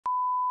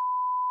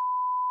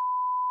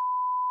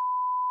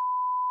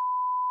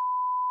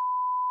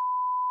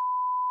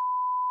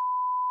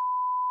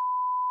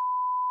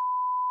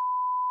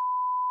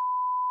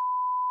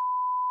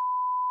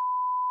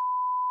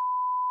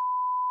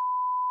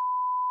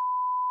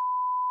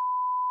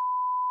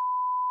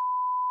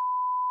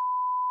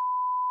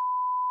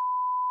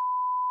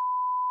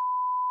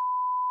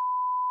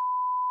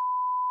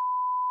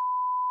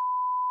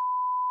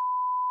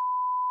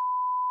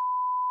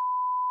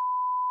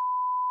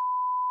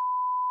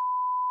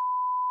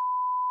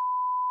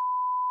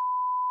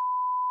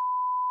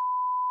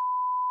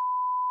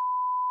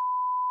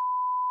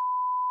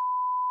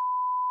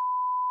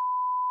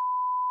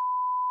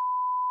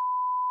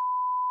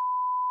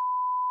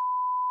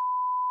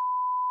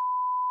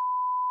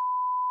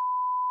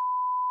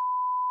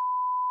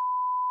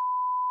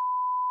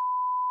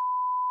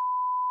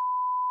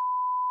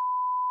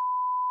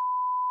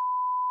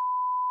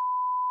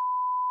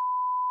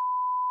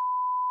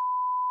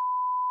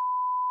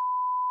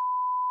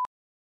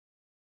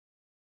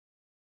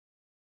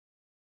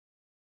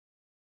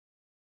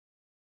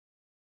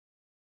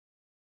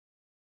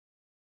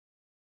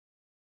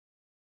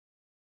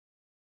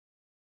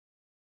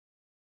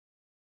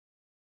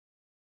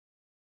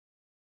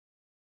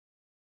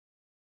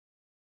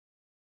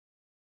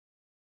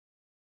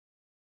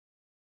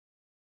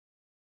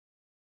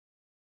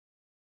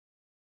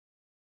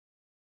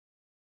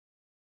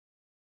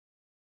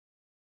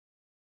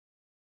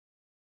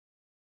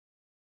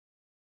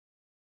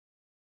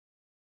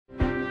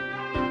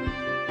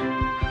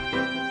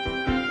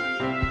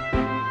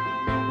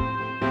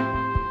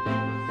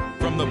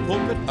the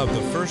pulpit of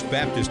the First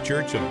Baptist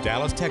Church of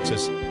Dallas,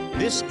 Texas,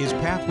 this is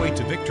Pathway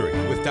to Victory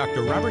with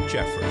Dr. Robert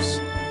Jeffress.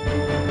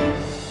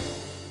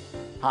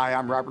 Hi,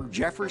 I'm Robert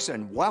Jeffress,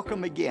 and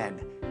welcome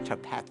again to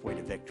Pathway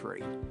to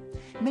Victory.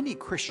 Many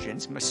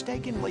Christians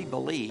mistakenly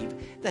believe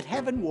that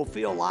heaven will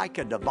feel like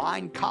a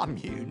divine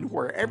commune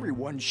where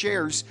everyone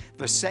shares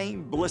the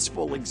same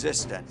blissful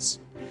existence.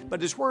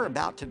 But as we're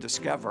about to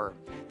discover,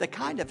 the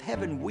kind of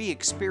heaven we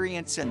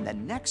experience in the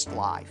next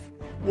life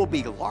will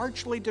be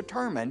largely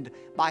determined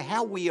by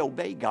how we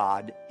obey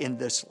God in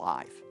this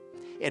life.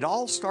 It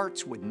all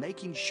starts with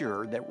making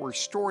sure that we're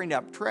storing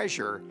up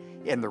treasure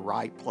in the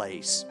right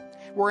place.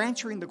 We're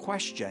answering the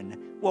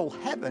question, will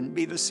heaven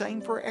be the same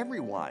for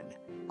everyone?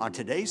 On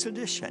today's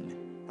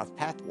edition of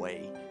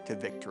Pathway to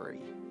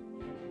Victory.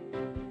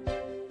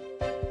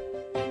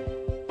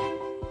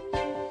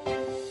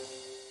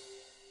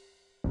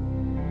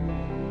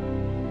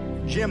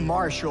 Jim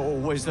Marshall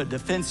was a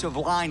defensive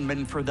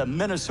lineman for the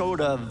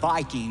Minnesota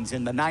Vikings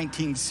in the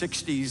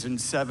 1960s and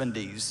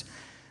 70s.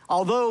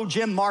 Although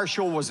Jim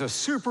Marshall was a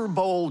Super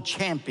Bowl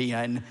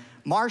champion,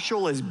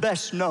 Marshall is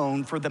best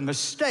known for the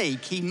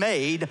mistake he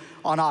made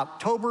on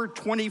October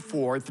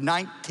 24th,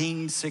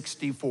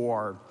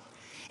 1964.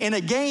 In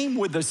a game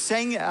with the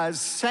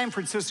San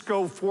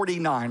Francisco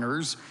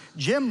 49ers,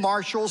 Jim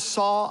Marshall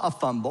saw a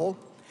fumble.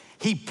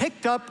 He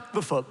picked up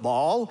the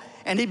football,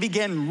 and he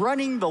began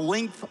running the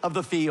length of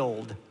the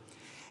field.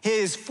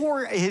 His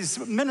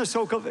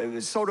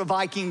Minnesota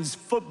Vikings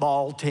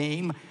football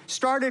team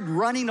started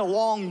running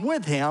along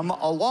with him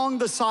along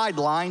the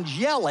sidelines,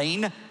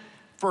 yelling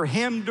for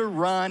him to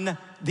run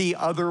the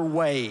other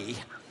way.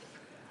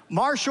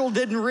 Marshall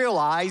didn't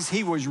realize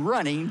he was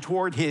running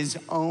toward his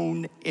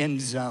own end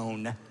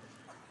zone.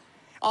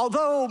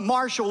 Although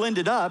Marshall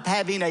ended up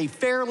having a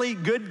fairly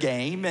good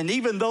game, and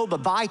even though the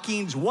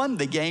Vikings won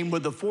the game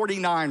with the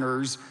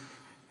 49ers,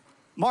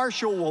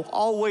 Marshall will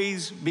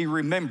always be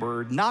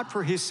remembered not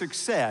for his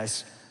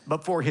success,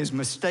 but for his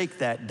mistake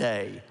that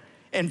day.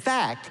 In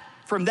fact,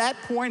 from that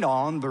point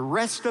on, the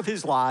rest of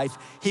his life,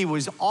 he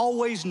was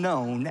always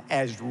known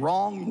as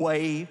Wrong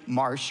Way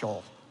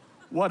Marshall.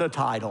 What a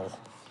title.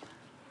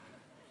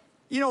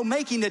 You know,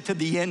 making it to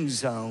the end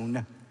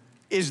zone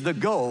is the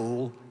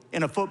goal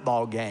in a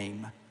football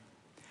game.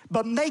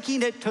 But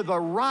making it to the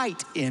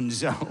right end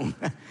zone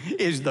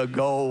is the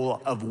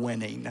goal of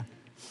winning.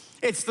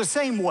 It's the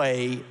same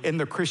way in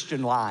the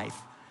Christian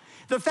life.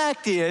 The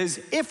fact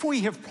is, if we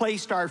have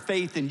placed our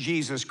faith in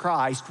Jesus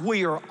Christ,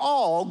 we are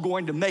all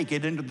going to make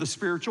it into the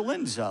spiritual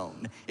end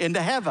zone,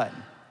 into heaven.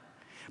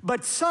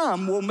 But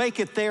some will make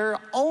it there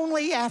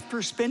only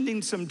after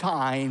spending some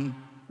time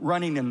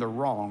running in the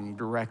wrong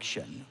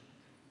direction.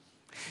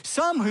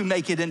 Some who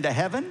make it into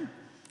heaven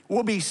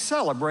will be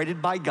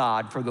celebrated by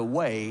God for the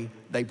way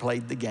they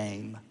played the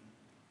game.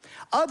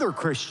 Other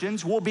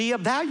Christians will be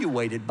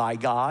evaluated by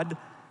God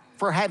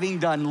for having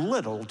done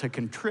little to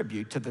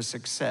contribute to the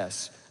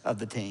success of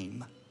the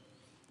team.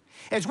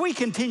 As we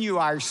continue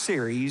our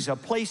series, A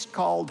Place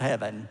Called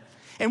Heaven,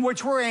 in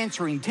which we're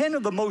answering 10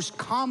 of the most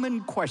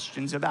common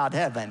questions about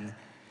heaven,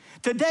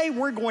 today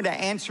we're going to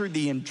answer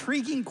the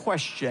intriguing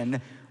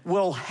question,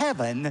 will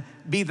heaven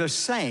be the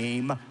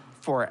same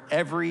for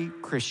every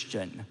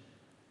Christian?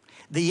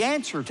 The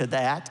answer to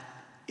that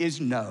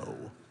is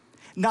no.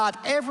 Not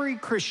every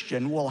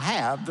Christian will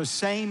have the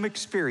same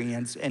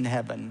experience in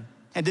heaven.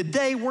 And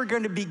today we're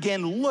going to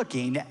begin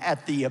looking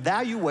at the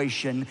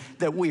evaluation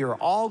that we are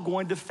all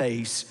going to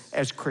face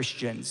as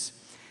Christians.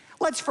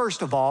 Let's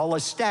first of all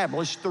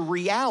establish the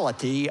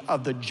reality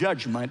of the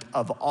judgment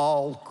of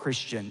all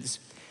Christians.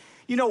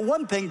 You know,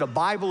 one thing the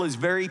Bible is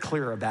very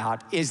clear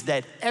about is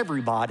that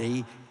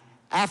everybody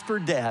after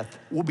death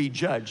will be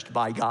judged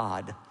by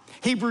God.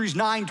 Hebrews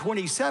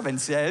 9:27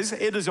 says,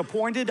 it is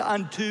appointed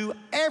unto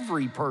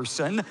every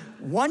person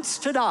once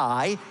to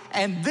die,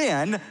 and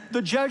then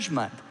the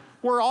judgment.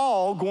 We're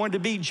all going to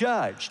be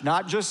judged,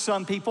 not just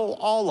some people,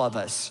 all of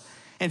us.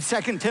 In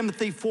 2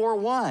 Timothy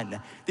 4:1,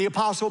 the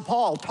Apostle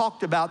Paul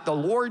talked about the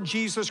Lord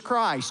Jesus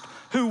Christ,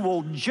 who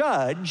will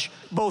judge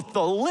both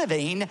the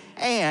living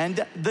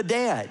and the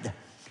dead.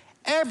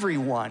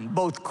 Everyone,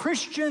 both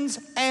Christians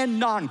and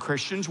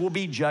non-Christians, will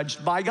be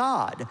judged by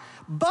God.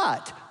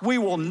 But we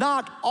will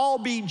not all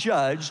be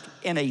judged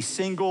in a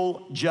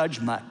single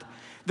judgment.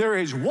 There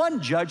is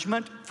one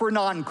judgment for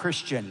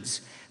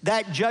non-Christians.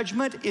 That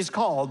judgment is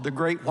called the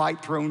Great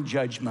White Throne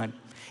Judgment.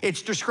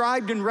 It's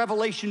described in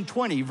Revelation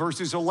 20,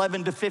 verses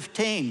 11 to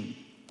 15.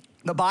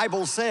 The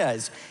Bible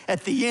says,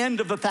 at the end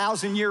of the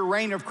 1,000-year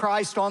reign of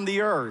Christ on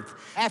the earth,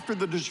 after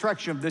the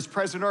destruction of this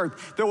present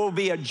earth, there will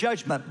be a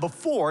judgment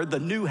before the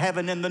new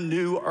heaven and the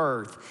new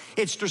earth.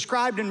 It's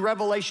described in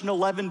Revelation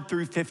 11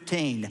 through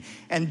 15.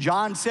 And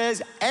John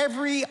says,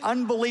 every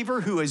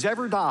unbeliever who has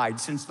ever died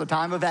since the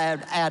time of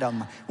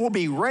Adam will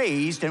be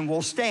raised and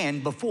will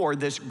stand before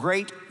this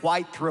great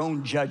white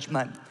throne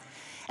judgment.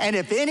 And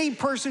if any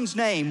person's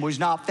name was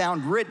not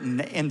found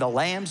written in the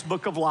Lamb's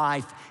book of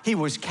life, he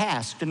was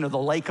cast into the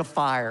lake of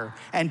fire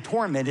and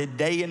tormented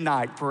day and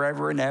night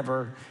forever and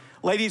ever.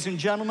 Ladies and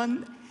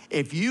gentlemen,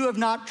 If you have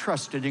not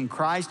trusted in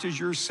Christ as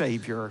your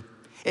Savior,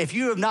 if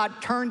you have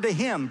not turned to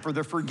Him for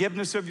the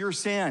forgiveness of your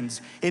sins,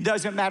 it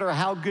doesn't matter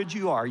how good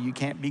you are, you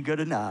can't be good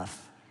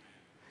enough.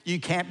 You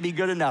can't be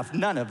good enough.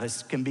 None of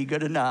us can be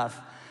good enough.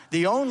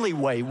 The only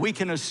way we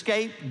can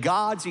escape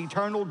God's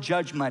eternal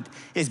judgment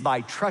is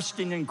by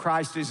trusting in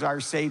Christ as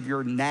our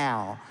Savior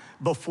now,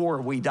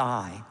 before we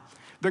die.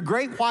 The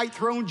great white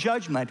throne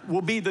judgment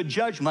will be the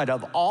judgment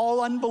of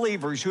all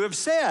unbelievers who have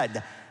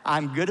said,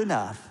 I'm good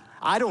enough.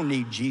 I don't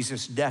need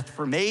Jesus' death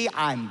for me.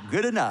 I'm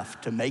good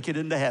enough to make it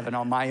into heaven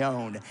on my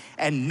own.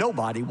 And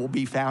nobody will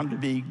be found to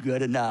be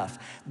good enough.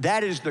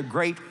 That is the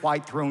great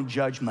white throne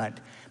judgment.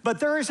 But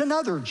there is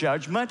another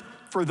judgment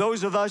for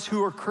those of us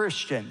who are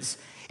Christians.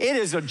 It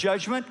is a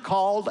judgment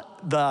called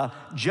the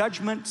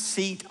judgment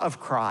seat of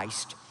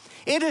Christ.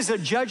 It is a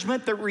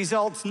judgment that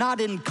results not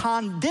in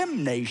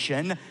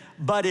condemnation,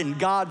 but in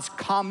God's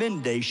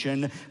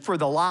commendation for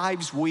the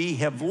lives we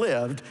have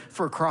lived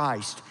for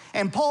Christ.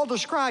 And Paul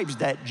describes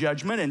that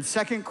judgment in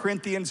 2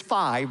 Corinthians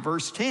 5,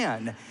 verse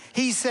 10.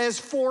 He says,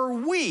 for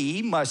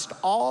we must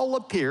all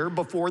appear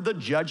before the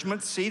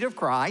judgment seat of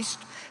Christ,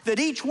 that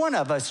each one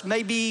of us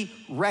may be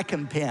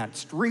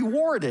recompensed,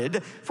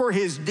 rewarded for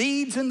his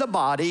deeds in the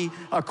body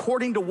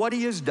according to what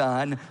he has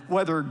done,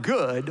 whether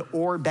good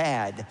or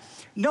bad.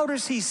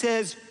 Notice he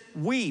says,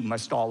 we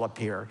must all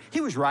appear.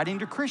 He was writing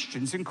to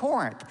Christians in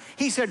Corinth.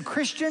 He said,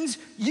 Christians,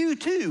 you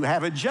too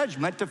have a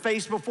judgment to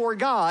face before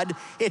God.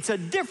 It's a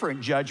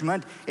different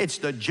judgment. It's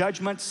the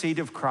judgment seat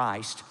of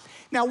Christ.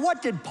 Now,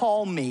 what did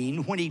Paul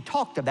mean when he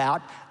talked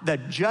about the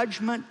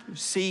judgment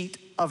seat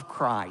of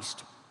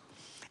Christ?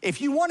 If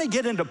you want to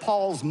get into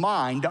Paul's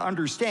mind to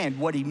understand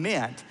what he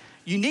meant,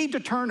 you need to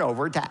turn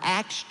over to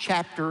Acts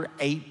chapter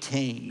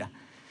 18.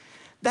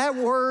 That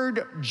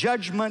word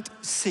judgment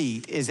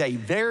seat is a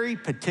very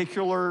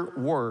particular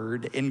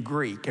word in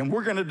Greek, and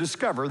we're going to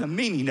discover the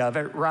meaning of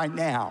it right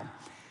now.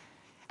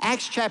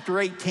 Acts chapter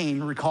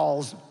 18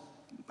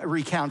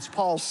 recounts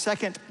Paul's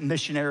second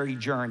missionary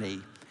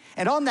journey.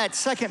 And on that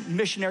second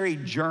missionary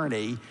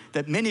journey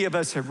that many of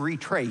us have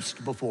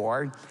retraced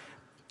before,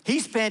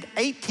 he spent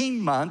 18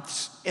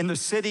 months in the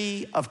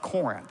city of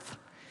Corinth.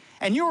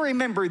 And you'll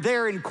remember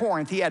there in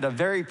Corinth, he had a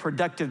very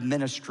productive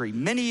ministry.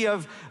 Many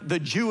of the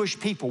Jewish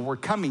people were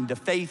coming to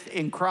faith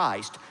in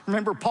Christ.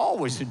 Remember, Paul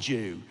was a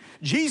Jew.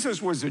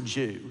 Jesus was a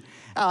Jew.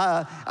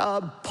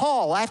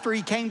 Paul, after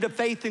he came to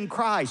faith in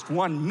Christ,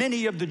 won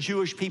many of the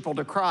Jewish people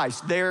to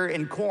Christ there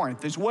in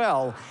Corinth, as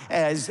well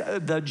as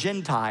the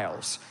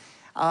Gentiles.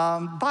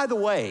 By the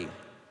way,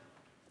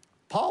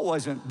 Paul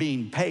wasn't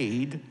being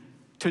paid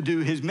to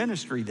do his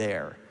ministry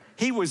there.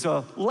 He was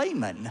a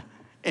layman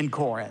in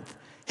Corinth.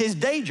 His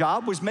day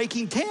job was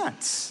making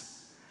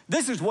tents.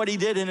 This is what he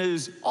did in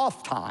his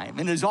off time,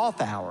 in his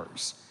off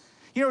hours.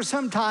 You know,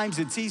 sometimes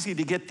it's easy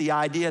to get the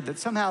idea that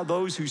somehow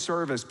those who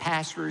serve as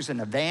pastors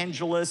and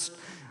evangelists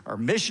or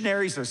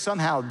missionaries are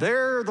somehow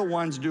they're the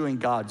ones doing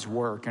God's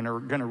work and are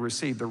going to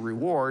receive the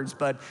rewards.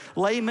 But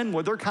laymen,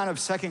 well, they're kind of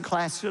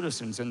second-class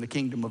citizens in the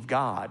kingdom of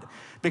God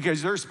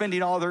because they're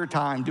spending all their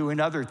time doing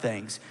other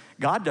things.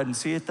 God doesn't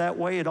see it that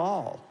way at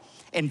all.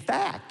 In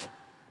fact,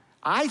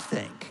 I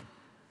think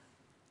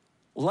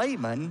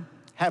laymen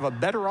have a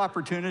better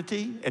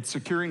opportunity at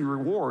securing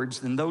rewards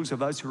than those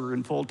of us who are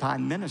in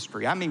full-time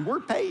ministry. I mean, we're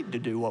paid to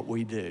do what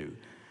we do.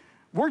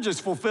 We're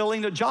just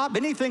fulfilling a job.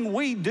 Anything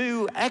we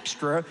do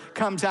extra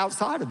comes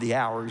outside of the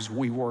hours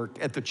we work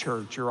at the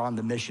church or on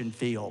the mission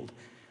field.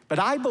 But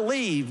I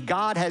believe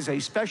God has a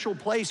special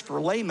place for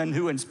laymen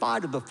who, in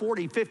spite of the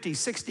 40, 50,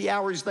 60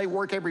 hours they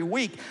work every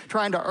week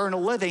trying to earn a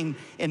living,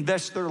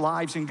 invest their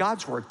lives in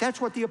God's work.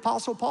 That's what the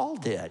Apostle Paul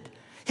did.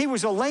 He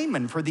was a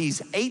layman for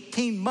these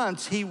 18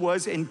 months he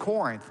was in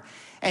Corinth.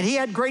 And he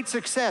had great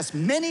success.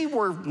 Many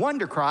were won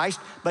to Christ,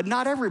 but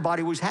not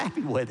everybody was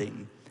happy with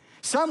him.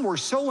 Some were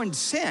so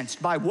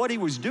incensed by what he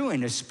was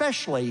doing,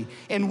 especially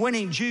in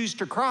winning Jews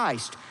to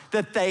Christ,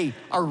 that they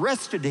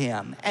arrested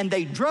him and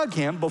they drug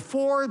him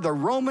before the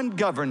Roman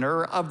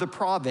governor of the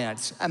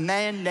province, a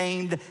man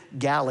named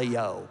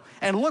Gallio.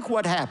 And look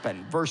what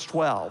happened, verse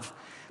 12.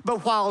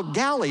 But while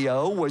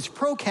Gallio was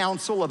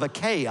proconsul of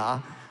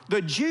Achaia,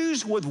 the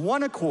Jews with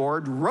one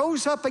accord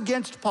rose up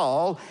against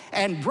Paul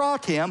and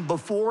brought him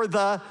before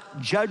the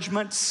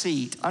judgment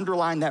seat.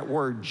 Underline that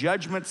word,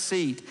 judgment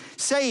seat,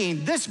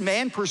 saying, this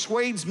man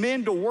persuades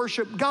men to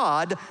worship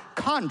God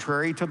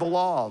contrary to the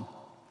law.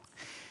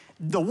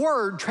 The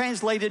word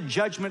translated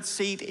judgment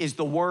seat is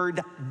the word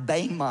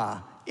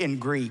bema in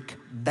Greek,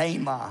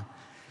 bema.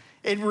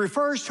 It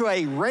refers to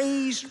a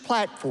raised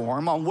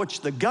platform on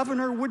which the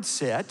governor would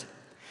sit.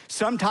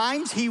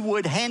 Sometimes he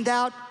would hand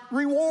out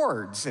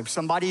rewards. If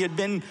somebody had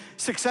been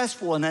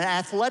successful in an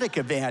athletic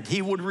event,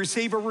 he would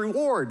receive a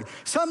reward.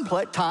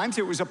 Sometimes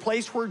it was a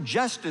place where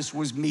justice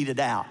was meted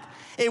out.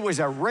 It was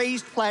a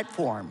raised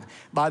platform.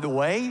 By the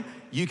way,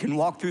 you can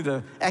walk through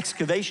the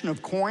excavation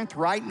of Corinth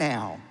right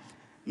now.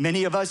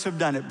 Many of us have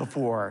done it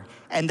before,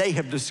 and they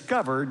have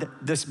discovered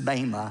this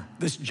bema,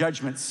 this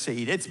judgment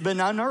seat. It's been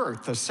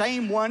unearthed, the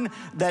same one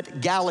that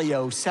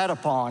Gallio sat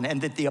upon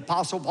and that the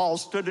Apostle Paul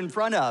stood in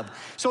front of.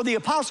 So the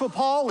Apostle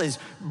Paul is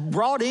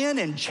brought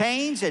in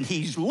chains, and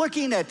he's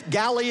looking at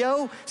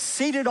Gallio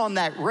seated on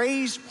that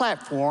raised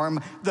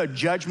platform, the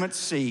judgment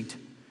seat.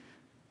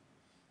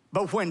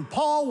 But when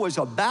Paul was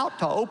about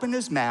to open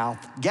his mouth,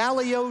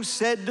 Gallio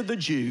said to the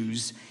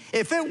Jews,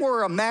 "If it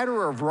were a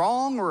matter of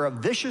wrong or a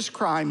vicious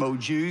crime, O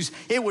Jews,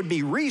 it would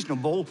be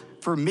reasonable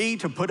for me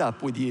to put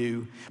up with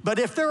you. But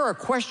if there are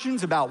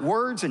questions about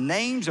words and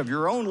names of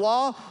your own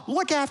law,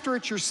 look after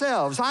it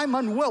yourselves. I'm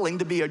unwilling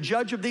to be a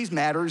judge of these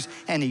matters."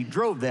 And he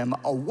drove them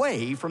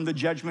away from the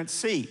judgment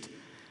seat.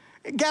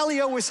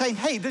 Gallio was saying,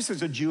 hey, this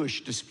is a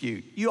Jewish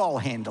dispute. You all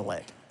handle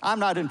it. I'm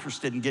not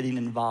interested in getting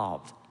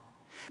involved.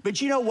 But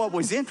you know what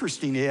was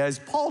interesting is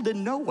Paul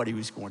didn't know what he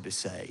was going to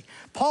say.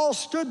 Paul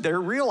stood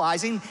there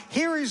realizing,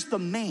 here is the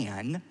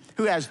man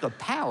who has the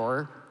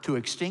power to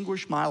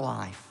extinguish my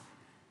life.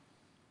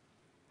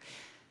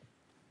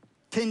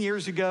 10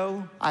 years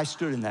ago, I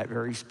stood in that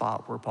very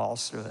spot where Paul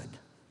stood.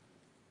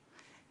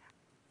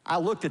 I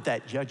looked at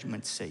that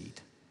judgment seat,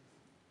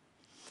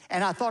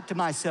 and I thought to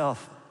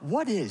myself,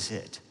 what is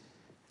it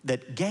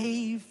that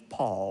gave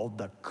Paul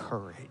the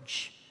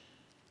courage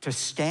to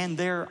stand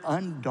there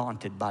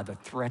undaunted by the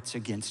threats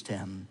against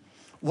him?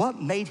 What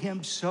made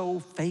him so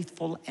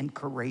faithful and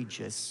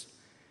courageous?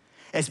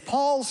 As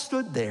Paul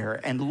stood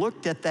there and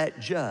looked at that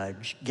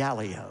judge,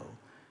 Gallio,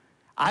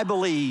 I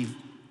believe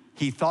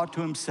he thought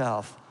to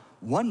himself,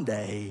 one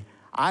day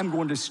I'm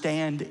going to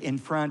stand in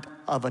front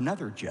of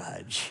another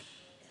judge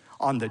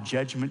on the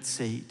judgment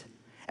seat,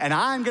 and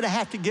I'm going to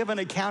have to give an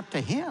account to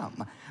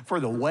him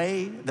for the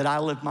way that I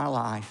live my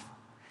life.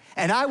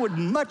 And I would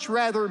much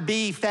rather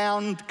be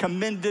found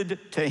commended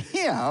to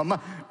him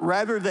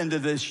rather than to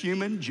this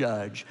human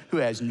judge who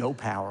has no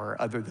power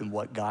other than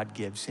what God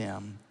gives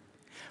him.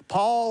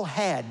 Paul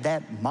had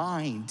that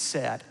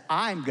mindset.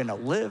 I'm going to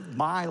live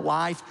my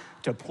life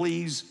to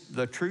please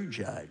the true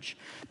judge,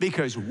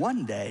 because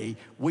one day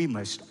we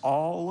must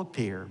all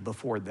appear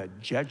before the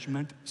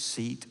judgment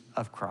seat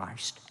of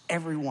Christ,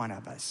 every one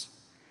of us.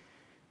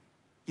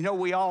 You know,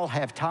 we all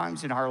have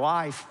times in our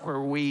life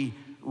where we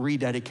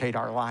rededicate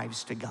our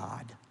lives to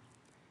God.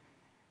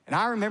 And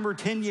I remember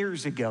 10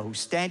 years ago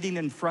standing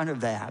in front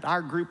of that.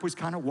 Our group was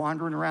kind of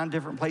wandering around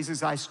different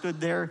places. I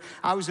stood there.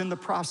 I was in the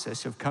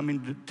process of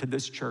coming to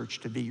this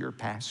church to be your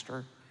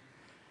pastor.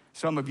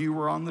 Some of you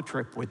were on the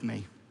trip with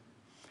me.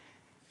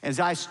 As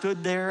I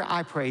stood there,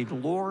 I prayed,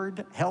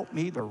 Lord, help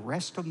me the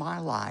rest of my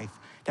life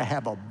to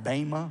have a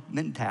Bema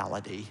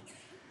mentality,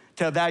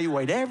 to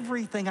evaluate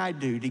everything I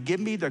do, to give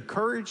me the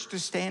courage to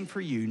stand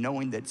for you,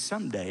 knowing that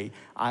someday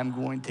I'm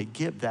going to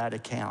give that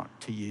account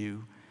to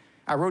you.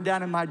 I wrote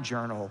down in my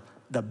journal,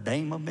 the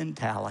Bema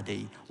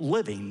mentality,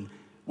 living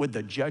with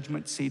the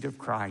judgment seat of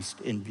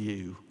Christ in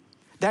view.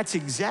 That's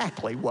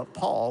exactly what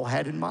Paul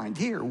had in mind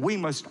here. We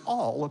must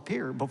all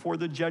appear before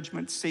the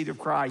judgment seat of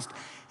Christ,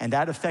 and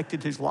that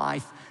affected his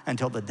life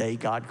until the day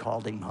God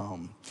called him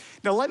home.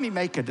 Now, let me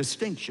make a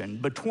distinction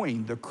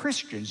between the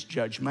Christian's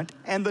judgment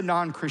and the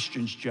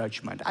non-Christian's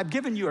judgment. I've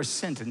given you a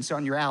sentence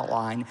on your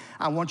outline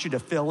I want you to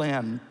fill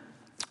in.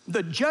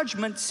 The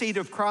judgment seat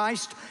of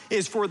Christ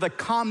is for the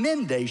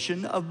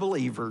commendation of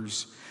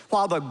believers,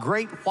 while the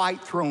great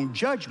white throne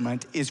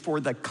judgment is for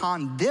the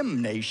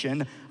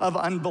condemnation of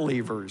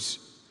unbelievers.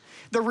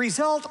 The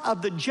result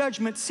of the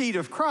judgment seat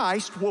of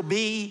Christ will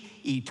be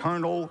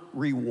eternal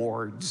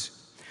rewards.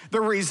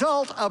 The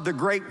result of the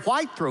great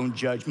white throne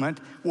judgment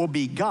will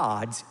be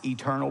God's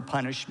eternal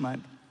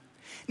punishment.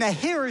 Now,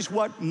 here's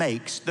what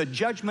makes the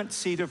judgment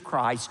seat of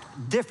Christ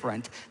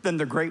different than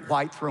the great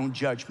white throne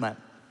judgment.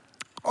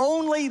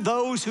 Only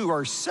those who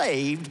are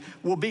saved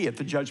will be at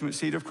the judgment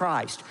seat of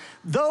Christ.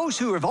 Those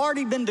who have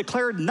already been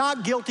declared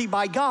not guilty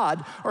by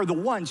God are the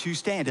ones who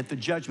stand at the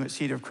judgment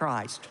seat of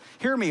Christ.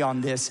 Hear me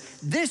on this.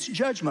 This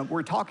judgment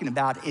we're talking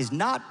about is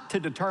not to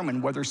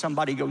determine whether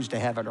somebody goes to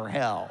heaven or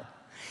hell.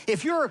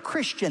 If you're a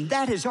Christian,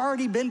 that has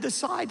already been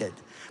decided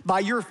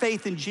by your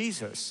faith in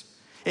Jesus.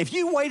 If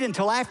you wait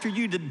until after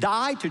you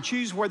die to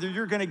choose whether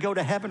you're going to go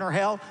to heaven or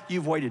hell,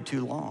 you've waited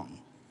too long.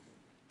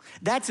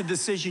 That's a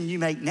decision you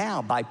make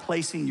now by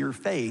placing your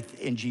faith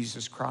in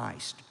Jesus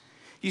Christ.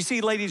 You see,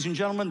 ladies and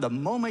gentlemen, the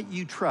moment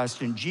you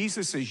trust in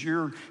Jesus as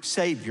your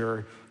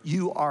Savior,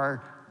 you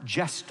are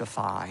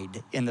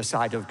justified in the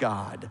sight of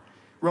God.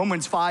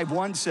 Romans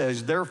 5:1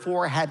 says,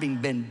 therefore, having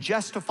been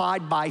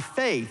justified by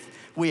faith,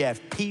 we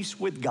have peace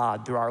with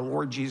God through our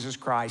Lord Jesus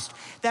Christ.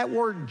 That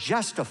word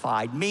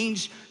justified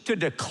means to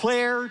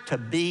declare to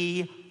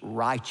be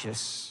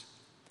righteous.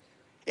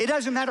 It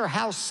doesn't matter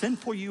how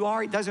sinful you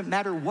are. It doesn't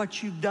matter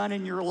what you've done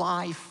in your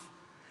life.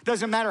 It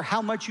doesn't matter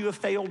how much you have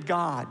failed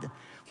God.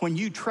 When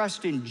you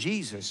trust in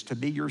Jesus to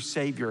be your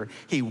Savior,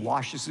 he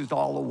washes it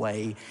all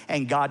away,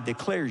 and God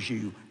declares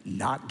you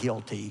not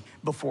guilty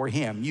before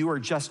him. You are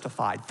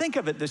justified. Think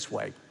of it this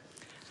way.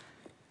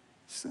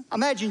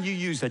 Imagine you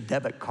use a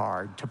debit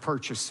card to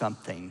purchase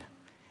something,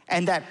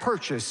 and that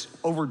purchase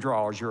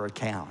overdraws your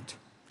account.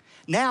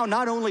 Now,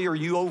 not only are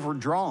you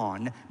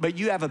overdrawn, but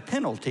you have a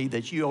penalty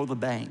that you owe the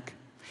bank.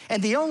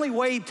 And the only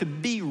way to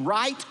be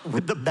right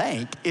with the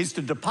bank is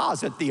to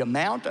deposit the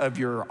amount of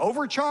your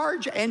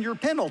overcharge and your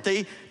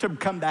penalty to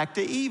come back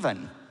to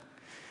even.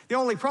 The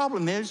only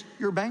problem is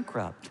you're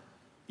bankrupt.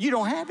 You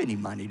don't have any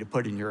money to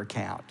put in your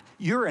account.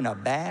 You're in a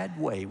bad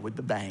way with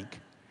the bank.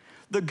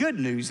 The good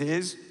news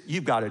is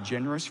you've got a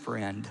generous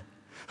friend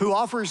who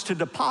offers to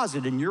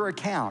deposit in your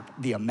account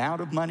the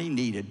amount of money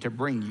needed to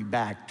bring you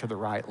back to the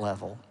right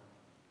level.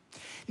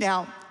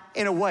 Now,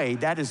 in a way,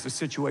 that is the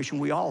situation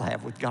we all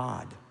have with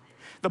God.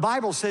 The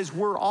Bible says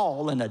we're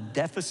all in a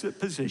deficit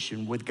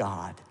position with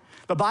God.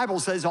 The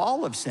Bible says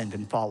all have sinned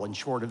and fallen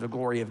short of the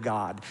glory of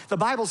God. The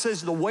Bible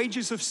says the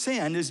wages of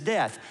sin is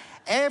death.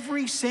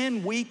 Every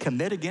sin we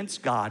commit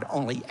against God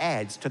only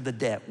adds to the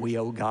debt we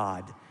owe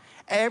God.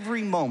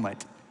 Every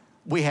moment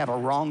we have a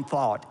wrong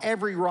thought,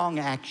 every wrong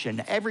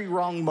action, every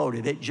wrong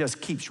motive, it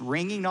just keeps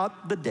ringing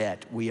up the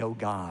debt we owe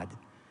God.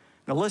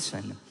 Now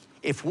listen,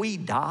 if we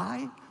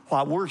die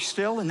while we're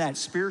still in that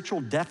spiritual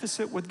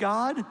deficit with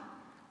God,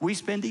 we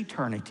spend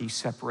eternity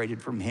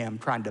separated from Him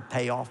trying to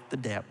pay off the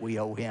debt we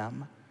owe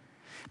Him.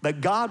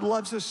 But God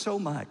loves us so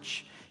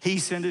much, He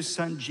sent His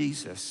Son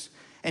Jesus.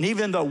 And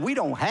even though we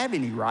don't have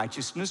any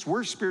righteousness,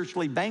 we're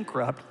spiritually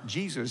bankrupt,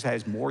 Jesus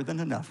has more than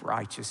enough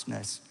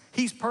righteousness.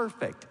 He's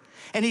perfect.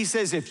 And He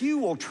says, if you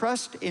will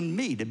trust in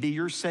me to be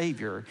your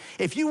Savior,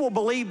 if you will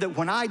believe that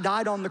when I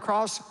died on the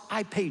cross,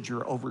 I paid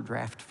your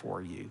overdraft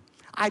for you.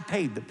 I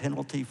paid the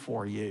penalty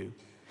for you.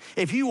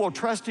 If you will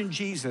trust in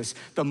Jesus,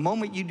 the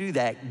moment you do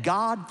that,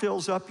 God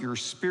fills up your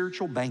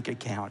spiritual bank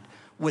account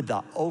with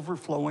the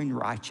overflowing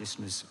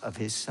righteousness of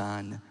His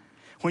Son.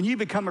 When you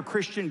become a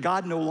Christian,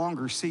 God no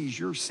longer sees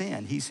your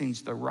sin. He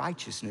sees the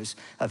righteousness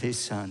of His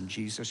Son,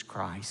 Jesus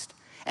Christ.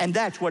 And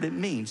that's what it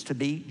means to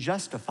be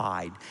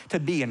justified, to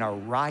be in a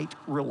right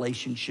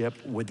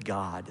relationship with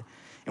God.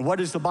 And what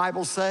does the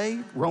Bible say?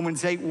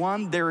 Romans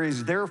 8:1, there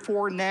is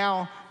therefore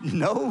now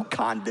no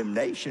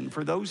condemnation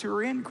for those who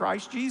are in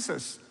Christ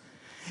Jesus.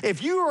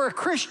 If you are a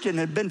Christian and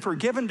have been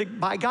forgiven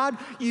by God,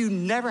 you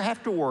never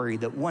have to worry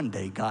that one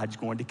day God's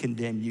going to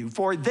condemn you.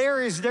 For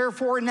there is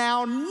therefore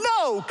now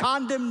no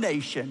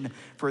condemnation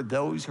for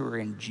those who are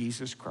in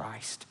Jesus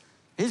Christ.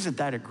 Isn't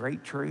that a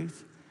great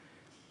truth?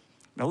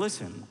 Now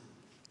listen,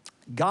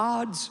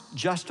 God's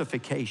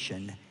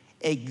justification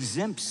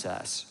exempts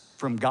us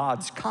from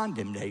God's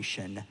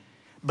condemnation,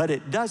 but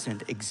it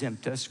doesn't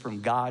exempt us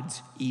from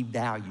God's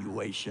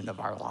evaluation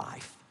of our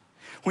life.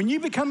 When you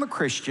become a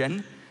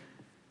Christian,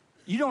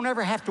 you don't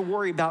ever have to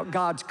worry about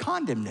God's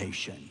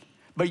condemnation,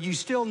 but you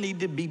still need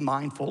to be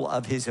mindful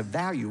of His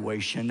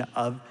evaluation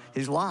of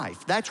His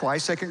life. That's why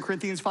 2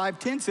 Corinthians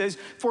 5:10 says,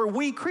 for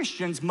we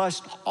Christians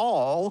must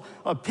all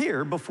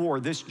appear before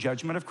this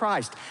judgment of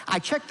Christ. I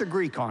checked the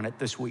Greek on it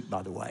this week,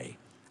 by the way.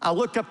 I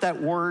looked up that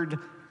word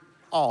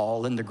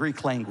all in the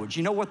Greek language.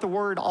 You know what the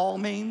word all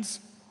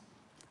means?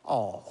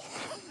 All.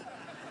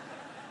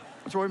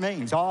 That's what it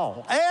means,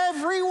 all.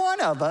 Every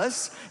one of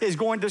us is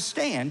going to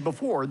stand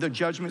before the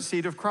judgment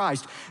seat of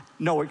Christ.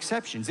 No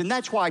exceptions. And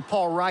that's why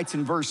Paul writes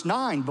in verse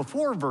 9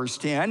 before verse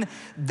 10,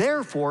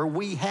 therefore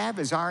we have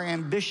as our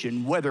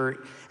ambition, whether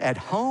at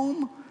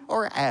home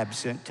or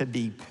absent, to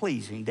be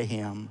pleasing to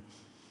Him.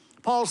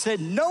 Paul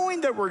said,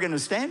 knowing that we're going to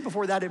stand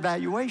before that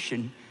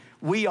evaluation,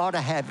 we ought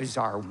to have as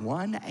our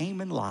one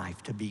aim in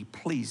life to be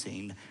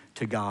pleasing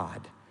to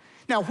God.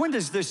 Now, when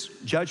does this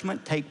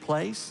judgment take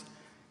place?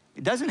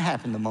 It doesn't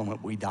happen the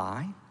moment we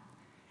die.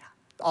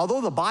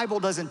 Although the Bible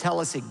doesn't tell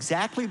us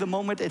exactly the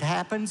moment it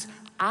happens,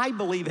 I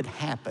believe it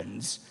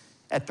happens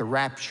at the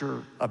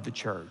rapture of the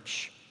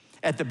church,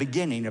 at the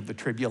beginning of the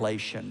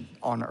tribulation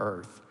on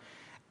earth.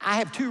 I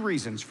have two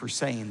reasons for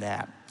saying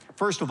that.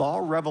 First of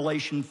all,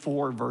 Revelation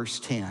 4, verse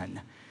 10.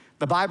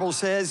 The Bible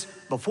says,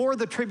 before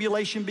the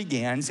tribulation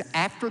begins,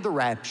 after the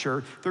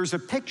rapture, there's a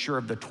picture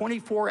of the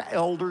 24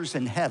 elders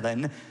in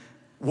heaven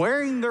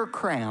wearing their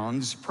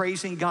crowns,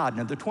 praising God.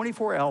 Now, the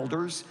 24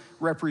 elders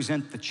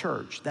represent the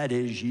church. That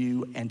is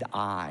you and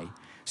I.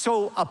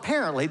 So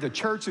apparently, the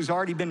church has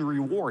already been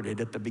rewarded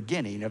at the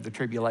beginning of the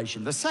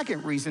tribulation. The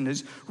second reason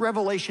is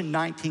Revelation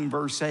 19,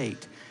 verse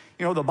 8.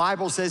 You know, the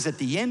Bible says at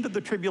the end of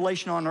the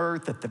tribulation on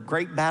earth, at the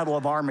great battle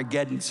of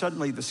Armageddon,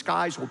 suddenly the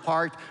skies will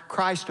part,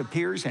 Christ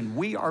appears, and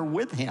we are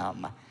with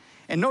Him.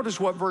 And notice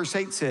what verse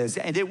 8 says,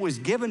 and it was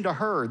given to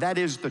her, that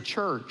is the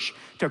church,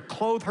 to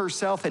clothe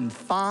herself in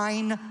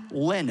fine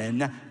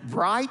linen,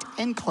 bright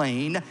and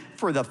clean,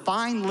 for the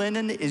fine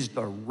linen is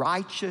the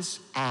righteous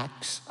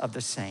acts of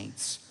the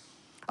saints.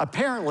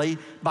 Apparently,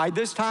 by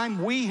this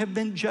time, we have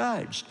been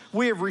judged.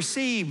 We have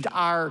received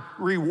our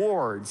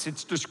rewards.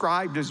 It's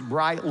described as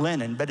bright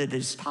linen, but it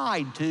is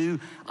tied to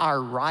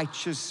our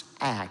righteous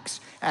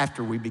acts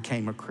after we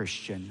became a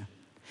Christian.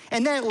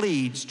 And that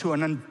leads to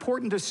an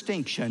important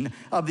distinction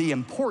of the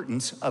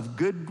importance of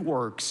good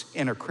works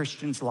in a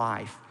Christian's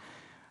life.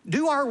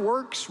 Do our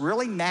works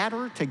really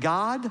matter to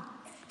God?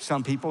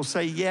 Some people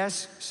say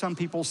yes, some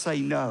people say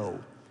no.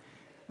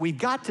 we've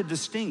got to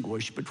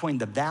distinguish between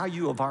the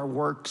value of our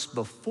works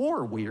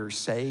before we are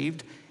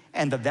saved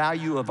and the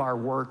value of our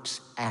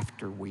works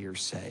after we are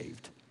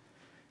saved.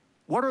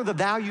 What are the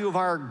value of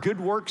our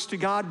good works to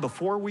God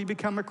before we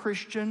become a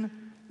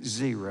Christian?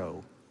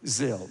 Zero,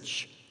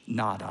 zilch,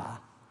 nada.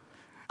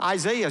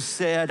 Isaiah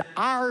said,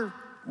 our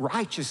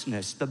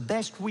righteousness, the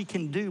best we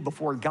can do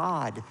before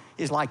God,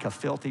 is like a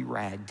filthy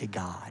rag to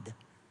God.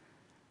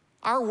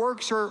 Our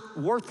works are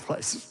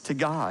worthless to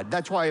God.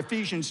 That's why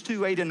Ephesians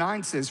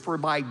 2:8-9 says, for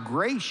by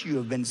grace you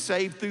have been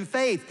saved through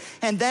faith,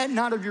 and that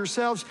not of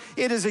yourselves,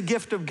 it is a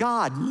gift of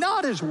God,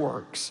 not as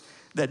works,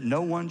 that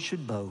no one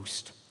should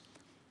boast.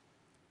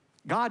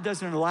 God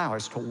doesn't allow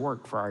us to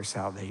work for our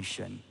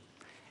salvation.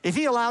 If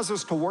he allows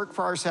us to work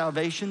for our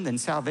salvation, then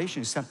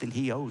salvation is something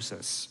he owes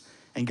us.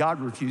 And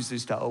God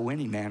refuses to owe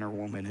any man or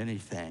woman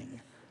anything.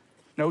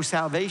 No,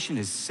 salvation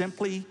is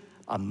simply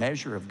a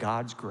measure of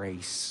God's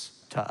grace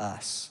to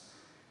us.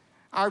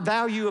 Our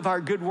value of our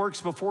good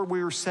works before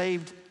we were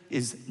saved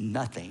is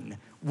nothing.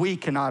 We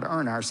cannot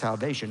earn our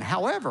salvation.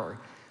 However,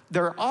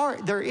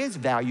 there is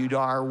value to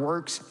our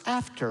works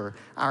after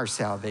our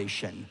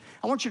salvation.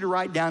 I want you to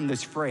write down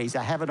this phrase.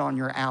 I have it on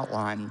your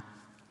outline.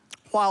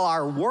 While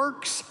our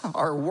works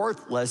are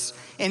worthless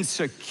in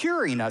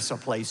securing us a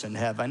place in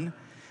heaven,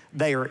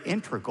 they are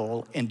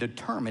integral in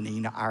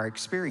determining our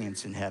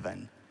experience in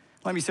heaven.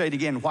 Let me say it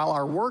again. While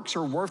our works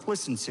are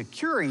worthless in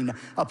securing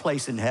a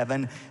place in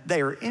heaven,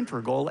 they are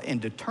integral in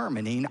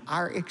determining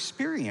our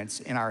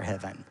experience in our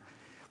heaven.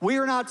 We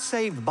are not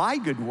saved by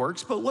good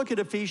works, but look at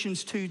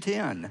Ephesians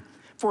 2:10.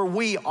 For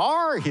we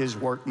are his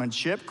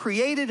workmanship,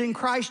 created in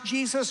Christ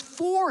Jesus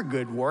for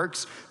good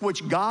works,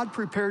 which God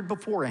prepared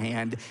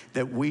beforehand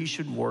that we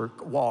should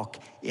walk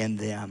in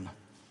them.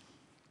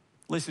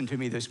 Listen to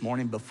me this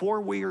morning. Before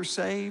we are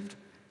saved,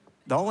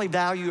 the only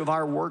value of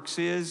our works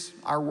is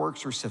our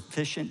works are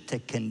sufficient to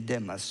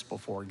condemn us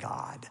before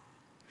God.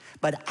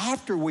 But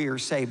after we are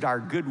saved, our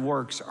good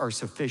works are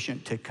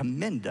sufficient to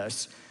commend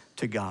us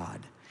to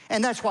God.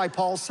 And that's why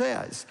Paul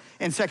says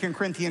in 2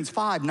 Corinthians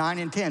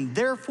 5:9-10,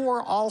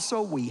 therefore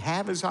also we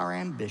have as our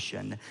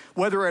ambition,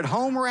 whether at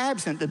home or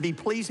absent, to be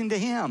pleasing to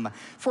him.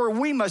 For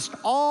we must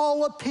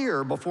all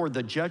appear before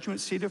the judgment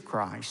seat of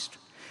Christ,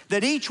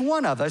 that each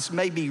one of us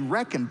may be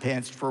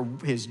recompensed for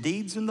his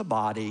deeds in the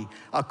body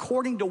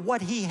according to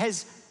what he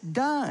has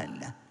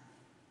done,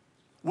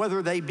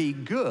 whether they be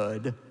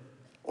good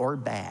or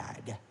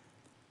bad.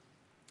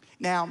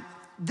 Now,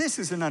 this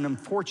is an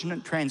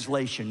unfortunate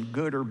translation,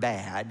 good or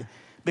bad,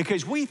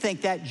 because we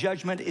think that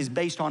judgment is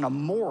based on a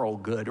moral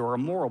good or a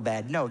moral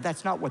bad. No,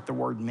 that's not what the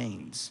word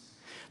means.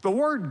 The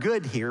word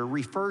good here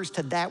refers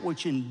to that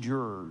which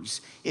endures,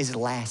 is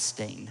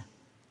lasting.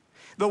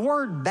 The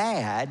word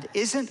bad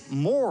isn't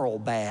moral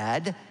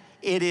bad,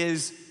 it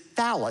is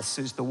phallus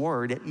is the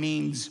word. It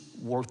means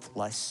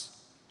worthless.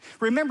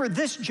 Remember,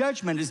 this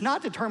judgment is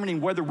not determining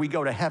whether we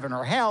go to heaven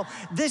or hell.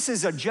 This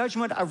is a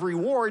judgment of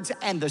rewards,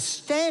 and the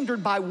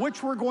standard by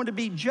which we're going to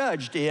be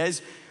judged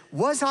is,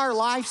 was our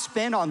life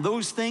spent on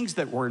those things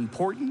that were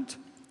important,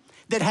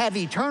 that have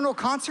eternal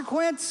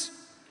consequence,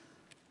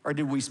 or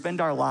did we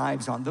spend our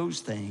lives on those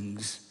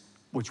things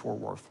which were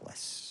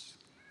worthless?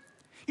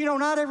 You know,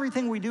 not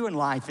everything we do in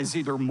life is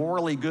either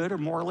morally good or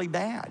morally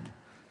bad.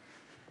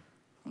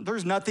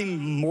 There's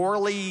nothing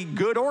morally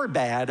good or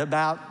bad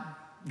about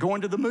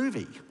going to the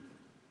movie.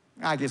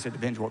 I guess it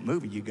depends what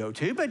movie you go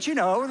to, but you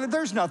know,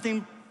 there's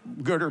nothing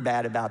good or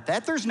bad about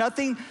that. There's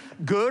nothing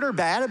good or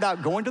bad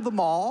about going to the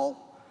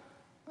mall.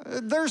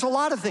 There's a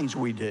lot of things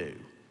we do.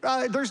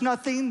 There's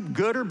nothing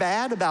good or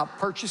bad about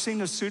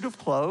purchasing a suit of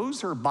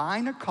clothes or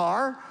buying a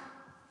car.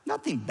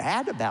 Nothing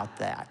bad about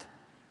that.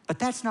 But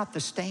that's not the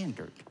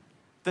standard.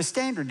 The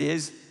standard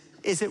is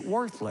it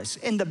worthless?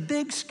 In the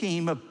big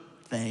scheme of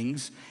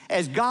things,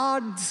 as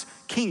God's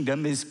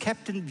kingdom is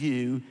kept in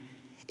view,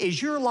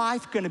 is your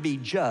life going to be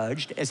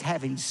judged as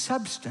having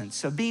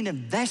substance, of being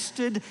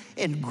invested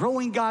in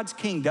growing God's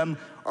kingdom,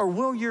 or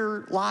will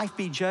your life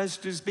be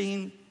judged as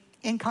being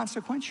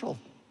inconsequential,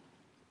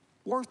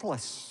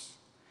 worthless?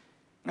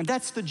 And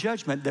that's the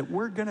judgment that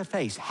we're going to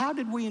face. How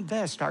did we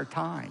invest our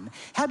time?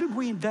 How did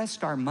we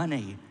invest our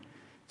money?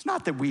 It's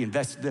not that we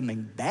invested them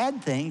in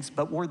bad things,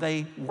 but were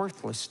they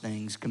worthless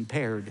things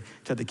compared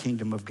to the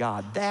kingdom of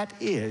God? That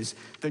is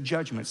the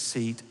judgment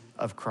seat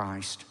of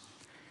Christ.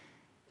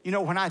 You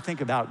know, when I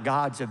think about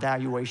God's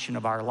evaluation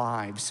of our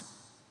lives,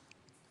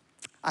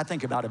 I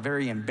think about a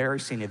very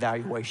embarrassing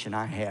evaluation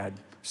I had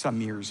some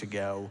years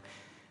ago.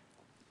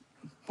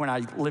 When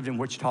I lived in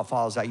Wichita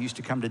Falls, I used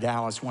to come to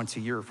Dallas once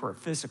a year for a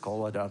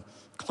physical at a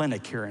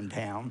clinic here in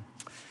town.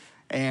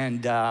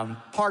 And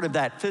part of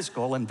that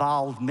physical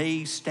involved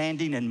me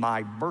standing in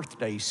my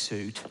birthday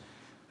suit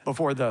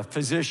before the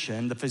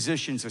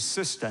physician's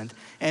assistant.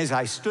 As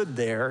I stood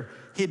there,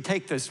 he'd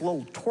take this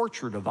little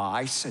torture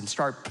device and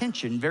start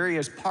pinching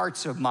various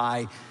parts of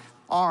my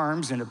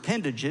arms and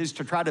appendages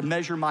to try to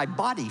measure my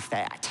body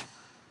fat.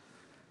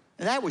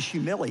 And that was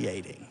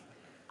humiliating.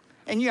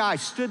 And I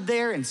stood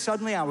there and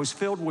suddenly I was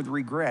filled with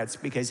regrets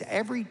because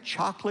every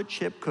chocolate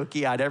chip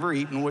cookie I'd ever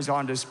eaten was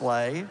on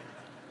display.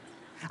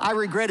 I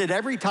regretted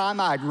every time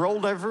I'd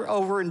rolled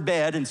over in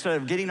bed instead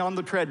of getting on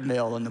the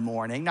treadmill in the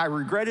morning. I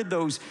regretted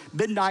those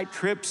midnight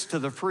trips to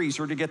the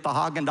freezer to get the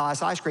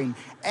Haagen-Dazs ice cream.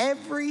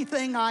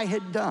 Everything I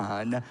had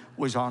done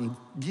was on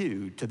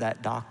view to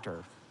that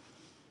doctor.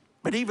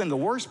 But even the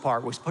worst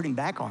part was putting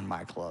back on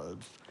my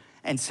clothes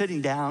and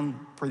sitting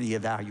down for the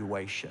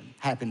evaluation.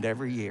 Happened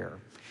every year.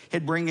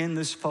 He'd bring in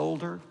this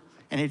folder,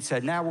 and he'd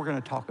said, now we're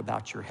going to talk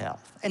about your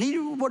health. And he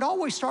would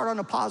always start on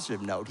a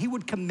positive note. He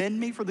would commend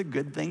me for the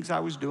good things I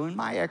was doing,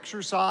 my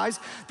exercise,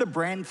 the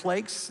bran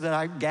flakes that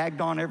I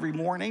gagged on every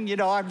morning. There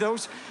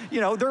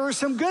were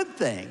some good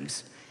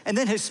things. And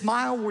then his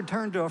smile would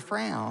turn to a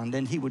frown,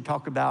 and he would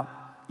talk about,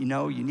 you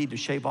need to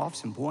shave off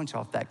some points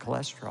off that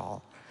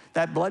cholesterol.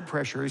 That blood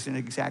pressure isn't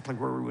exactly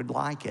where we would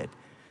like it.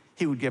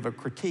 He would give a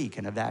critique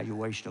and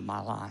evaluation of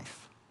my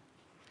life.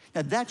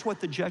 Now, that's what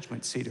the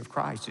judgment seat of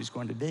Christ is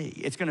going to be.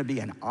 It's going to be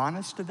an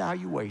honest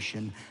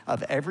evaluation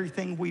of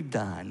everything we've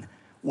done,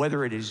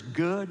 whether it is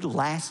good,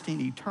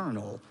 lasting,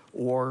 eternal,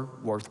 or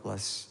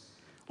worthless.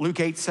 Luke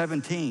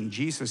 8:17,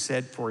 Jesus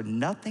said, for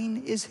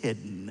nothing is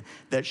hidden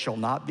that shall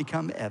not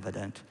become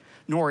evident,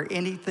 nor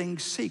anything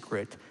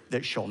secret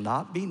that shall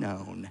not be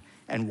known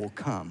and will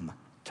come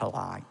to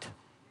light.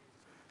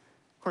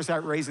 Of course,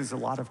 that raises a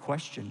lot of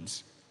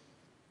questions.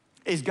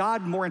 Is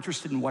God more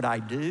interested in what I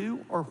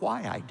do or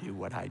why I do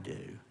what I do?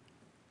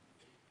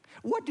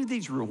 What do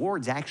these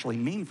rewards actually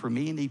mean for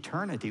me in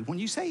eternity? When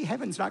you say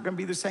heaven's not going to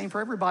be the same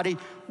for everybody,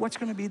 what's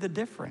going to be the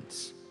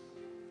difference?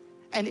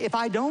 And if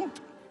I don't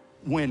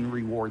win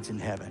rewards in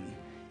heaven,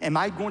 am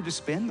I going to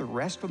spend the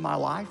rest of my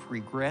life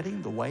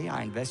regretting the way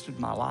I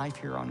invested my life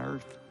here on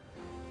earth?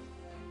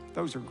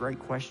 Those are great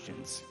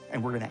questions,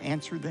 and we're going to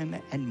answer them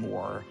and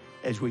more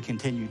as we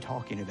continue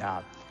talking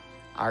about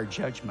our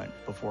judgment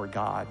before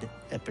God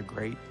at the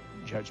great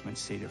judgment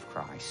seat of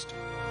Christ.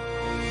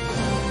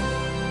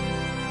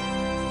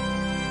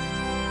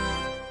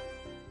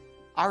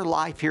 Our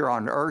life here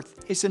on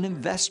earth is an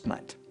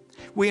investment.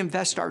 We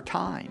invest our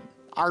time,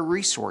 our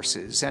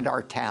resources, and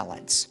our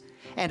talents.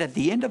 And at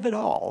the end of it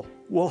all,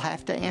 we'll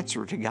have to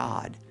answer to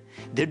God.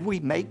 Did we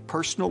make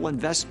personal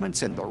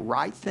investments in the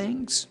right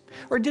things?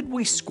 Or did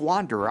we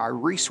squander our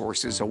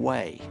resources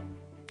away?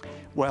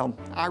 Well,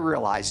 I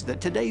realize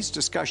that today's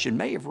discussion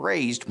may have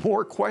raised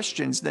more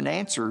questions than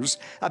answers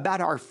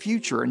about our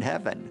future in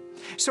heaven.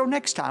 So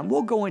next time,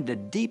 we'll go into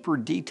deeper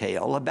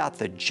detail about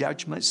the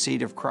judgment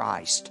seat of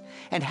Christ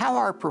and how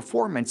our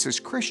performance as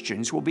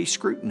Christians will be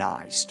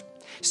scrutinized.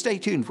 Stay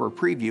tuned for a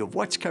preview of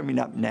what's coming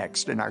up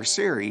next in our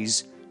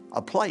series,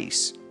 A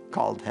Place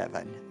Called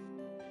Heaven.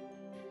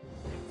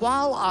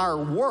 While our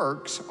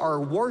works are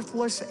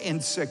worthless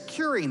in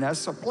securing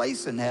us a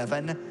place in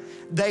heaven,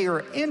 they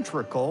are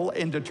integral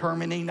in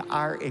determining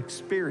our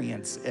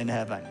experience in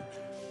heaven.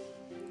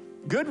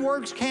 Good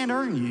works can't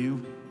earn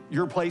you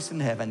your place in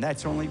heaven.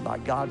 That's only by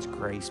God's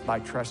grace, by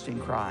trusting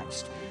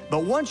Christ.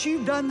 But once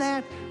you've done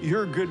that,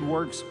 your good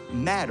works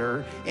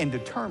matter in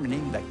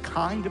determining the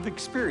kind of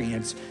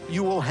experience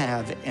you will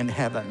have in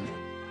heaven.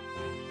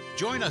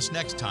 Join us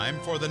next time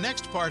for the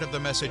next part of the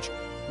message,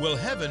 Will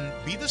Heaven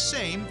Be the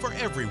Same for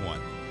Everyone?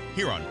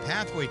 Here on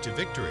Pathway to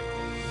Victory.